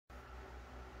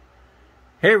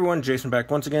Hey everyone, Jason back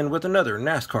once again with another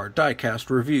NASCAR diecast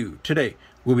review. Today,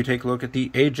 we'll be taking a look at the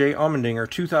A.J. Allmendinger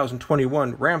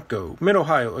 2021 Ramco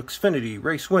Mid-Ohio Xfinity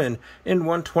Race Win in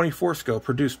 1/24 scale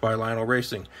produced by Lionel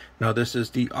Racing. Now this is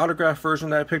the autograph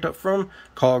version that I picked up from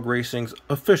Cog Racing's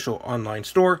official online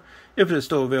store. If it is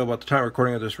still available at the time of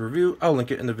recording of this review, I'll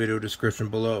link it in the video description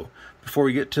below. Before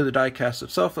we get to the diecast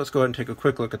itself, let's go ahead and take a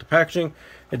quick look at the packaging.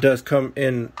 It does come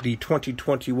in the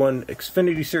 2021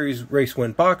 Xfinity Series Race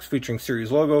Win box featuring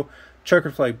series logo,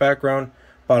 checkered flag background.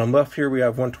 Bottom left here we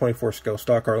have 1/24 scale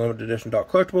stock car limited edition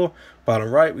collectible.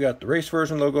 Bottom right we got the race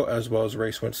version logo as well as a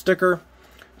race win sticker.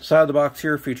 The side of the box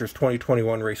here features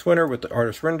 2021 race winner with the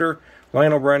artist render,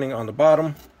 Lionel branding on the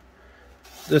bottom.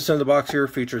 This end of the box here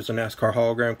features the NASCAR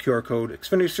hologram QR code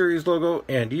Xfinity Series logo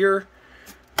and year.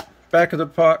 Back of the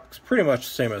box pretty much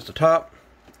the same as the top.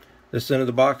 This end of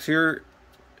the box here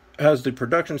has the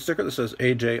production sticker that says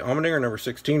A.J. Allmendinger number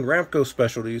 16 Ramco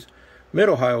Specialties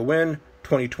Mid-Ohio Win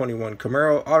 2021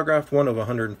 Camaro autographed 1 of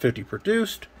 150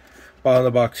 produced. Bottom of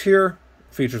the box here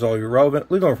features all your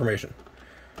relevant legal information.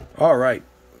 Alright,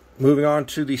 moving on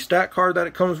to the stat card that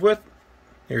it comes with.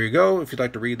 Here you go. If you'd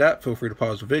like to read that, feel free to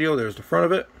pause the video. There's the front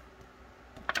of it.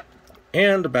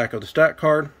 And the back of the stat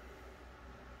card.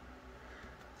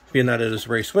 Being that it is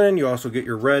race win, you also get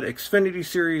your red Xfinity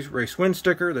Series race win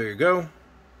sticker. There you go.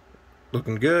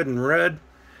 Looking good in red.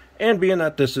 And being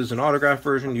that this is an autograph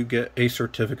version, you get a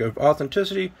certificate of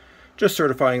authenticity, just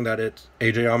certifying that it's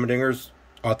A.J. Allmendinger's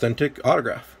authentic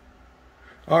autograph.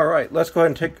 Alright, let's go ahead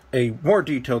and take a more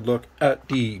detailed look at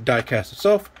the diecast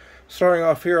itself. Starting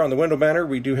off here on the window banner,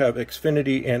 we do have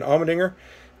Xfinity and Allmendinger.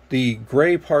 The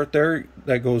gray part there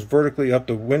that goes vertically up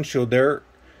the windshield there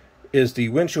is the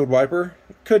windshield wiper.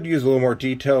 Could use a little more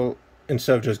detail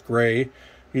instead of just gray.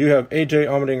 You do have A.J.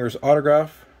 Allmendinger's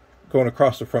autograph going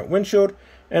across the front windshield,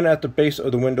 and at the base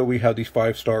of the window we have the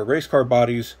 5-star race car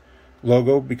bodies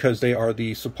logo because they are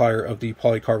the supplier of the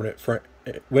polycarbonate front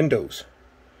windows.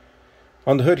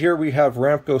 On the hood here we have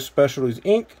Ramco Specialties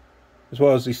Inc., as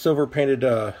well as the silver painted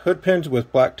hood pins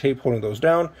with black tape holding those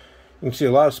down. You can see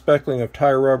a lot of speckling of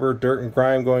tire rubber, dirt, and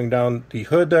grime going down the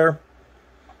hood there,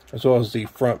 as well as the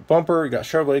front bumper. You got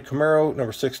Chevrolet Camaro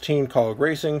number 16 Cog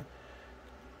Racing.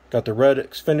 Got the red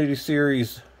Xfinity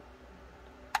Series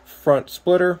front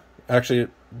splitter. Actually,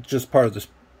 just part of this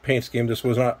paint scheme. This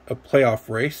was not a playoff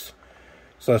race,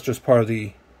 so that's just part of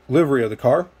the livery of the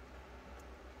car.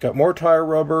 Got more tire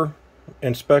rubber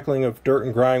and speckling of dirt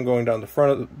and grime going down the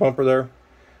front of the bumper there.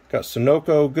 Got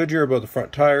Sunoco Goodyear above the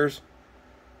front tires.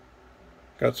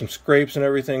 Got some scrapes and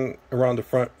everything around the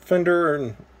front fender,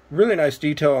 and really nice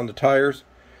detail on the tires.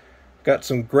 Got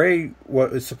some gray,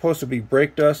 what is supposed to be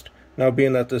brake dust. Now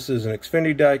being that this is an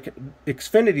Xfinity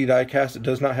diecast, it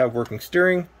does not have working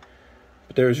steering.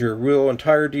 But there's your wheel and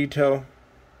tire detail.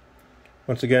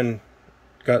 Once again,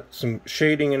 got some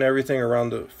shading and everything around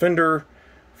the fender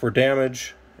for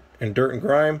damage and dirt and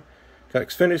grime. Got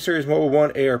Xfinity Series Mobile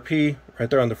 1 ARP right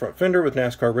there on the front fender with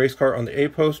NASCAR race car on the A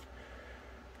post.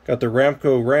 Got the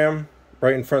Ramco Ram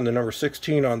right in front of the number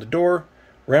 16 on the door.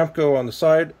 Ramco on the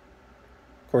side.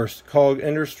 Of course, Cog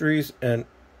Industries and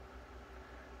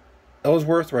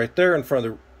Ellsworth right there in front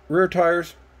of the rear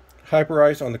tires. Hyper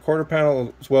Ice on the quarter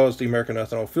panel, as well as the American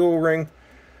Ethanol fuel ring.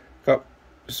 Got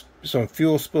some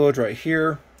fuel spillage right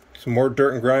here. Some more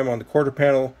dirt and grime on the quarter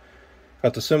panel.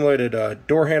 Got the simulated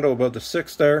door handle above the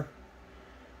 6 there.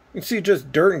 You can see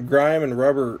just dirt and grime and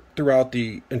rubber throughout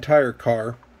the entire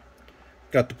car.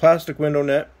 Got the plastic window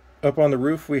net. Up on the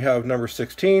roof we have number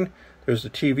 16. There's the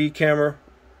TV camera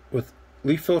with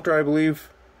leaf filter, I believe.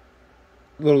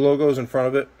 Little logos in front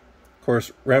of it. Of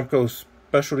course,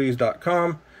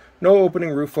 RamcoSpecialties.com. No opening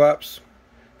roof flaps.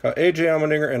 Got A.J.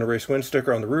 Allmendinger and a race win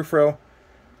sticker on the roof rail.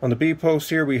 On the B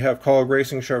post here we have Cog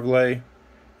Racing Chevrolet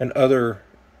and other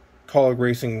Cog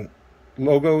Racing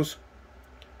logos.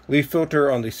 Leaf filter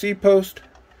on the C post.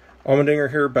 Allmendinger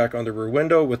here back on the rear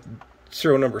window with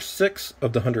serial number 6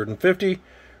 of the 150.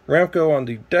 Ramco on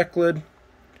the deck lid.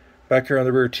 Back here on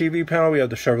the rear TV panel we have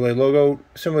the Chevrolet logo,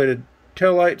 simulated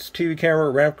taillights, TV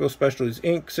camera, Ramco Specialties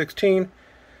Inc. 16.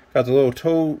 Got the little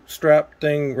toe strap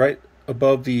thing right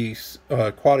above the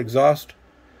quad exhaust,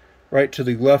 right to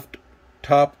the left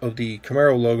top of the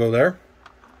Camaro logo there.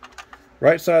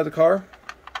 Right side of the car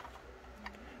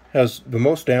has the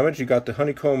most damage. You got the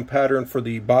honeycomb pattern for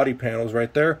the body panels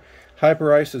right there.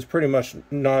 Hyper Ice is pretty much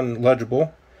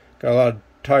non-legible. Got a lot of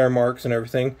tire marks and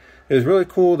everything. It is really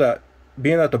cool that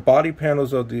being that the body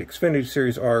panels of the Xfinity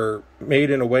Series are made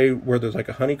in a way where there's like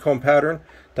a honeycomb pattern,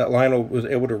 that Lionel was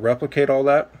able to replicate all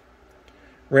that.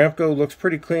 Ramco looks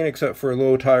pretty clean except for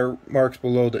low tire marks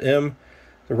below the M.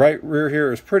 The right rear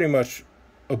here is pretty much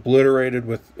obliterated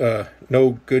with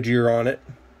no Goodyear on it.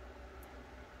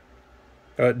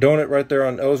 Donut right there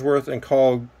on Ellsworth and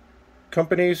Call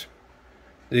companies.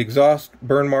 The exhaust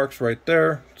burn marks right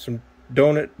there. Some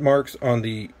donut marks on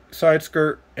the side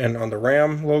skirt and on the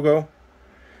Ram logo.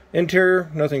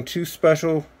 Interior, nothing too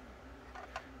special.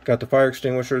 Got the fire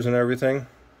extinguishers and everything.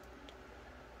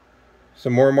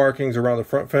 Some more markings around the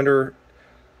front fender.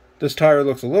 This tire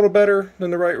looks a little better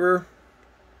than the right rear.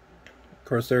 Of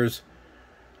course, there's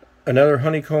another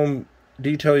honeycomb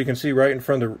detail you can see right in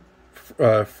front of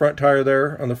the front tire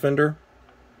there on the fender.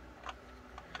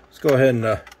 Let's go ahead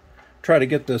and try to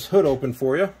get this hood open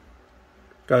for you.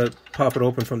 Got to pop it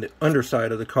open from the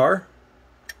underside of the car.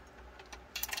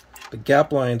 The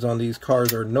gap lines on these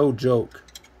cars are no joke.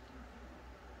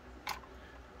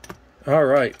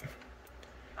 Alright,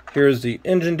 here's the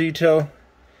engine detail.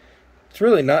 It's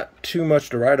really not too much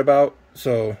to write about,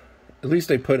 so at least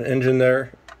they put an engine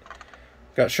there.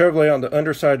 Got Chevrolet on the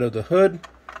underside of the hood.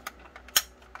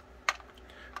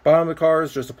 Bottom of the car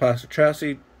is just a plastic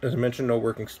chassis. As I mentioned, no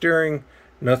working steering,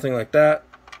 nothing like that.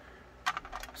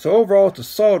 So overall, it's a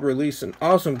solid release, an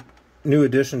awesome new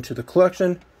addition to the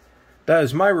collection. That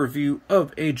is my review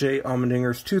of AJ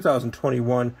Allmendinger's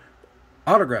 2021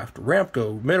 autographed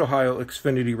Ramco Mid-Ohio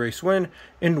Xfinity Race Win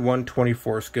in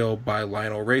 1/24 scale by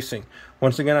Lionel Racing.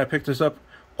 Once again, I picked this up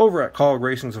over at Call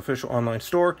Racing's official online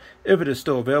store. If it is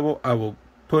still available, I will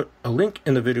put a link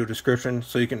in the video description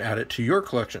so you can add it to your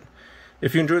collection.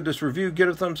 If you enjoyed this review, give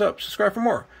it a thumbs up, subscribe for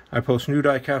more. I post new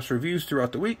diecast reviews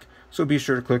throughout the week, so be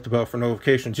sure to click the bell for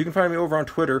notifications. You can find me over on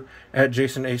Twitter at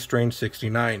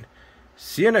JasonAStrange69.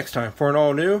 See you next time for an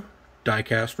all-new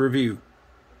diecast review.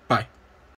 Bye.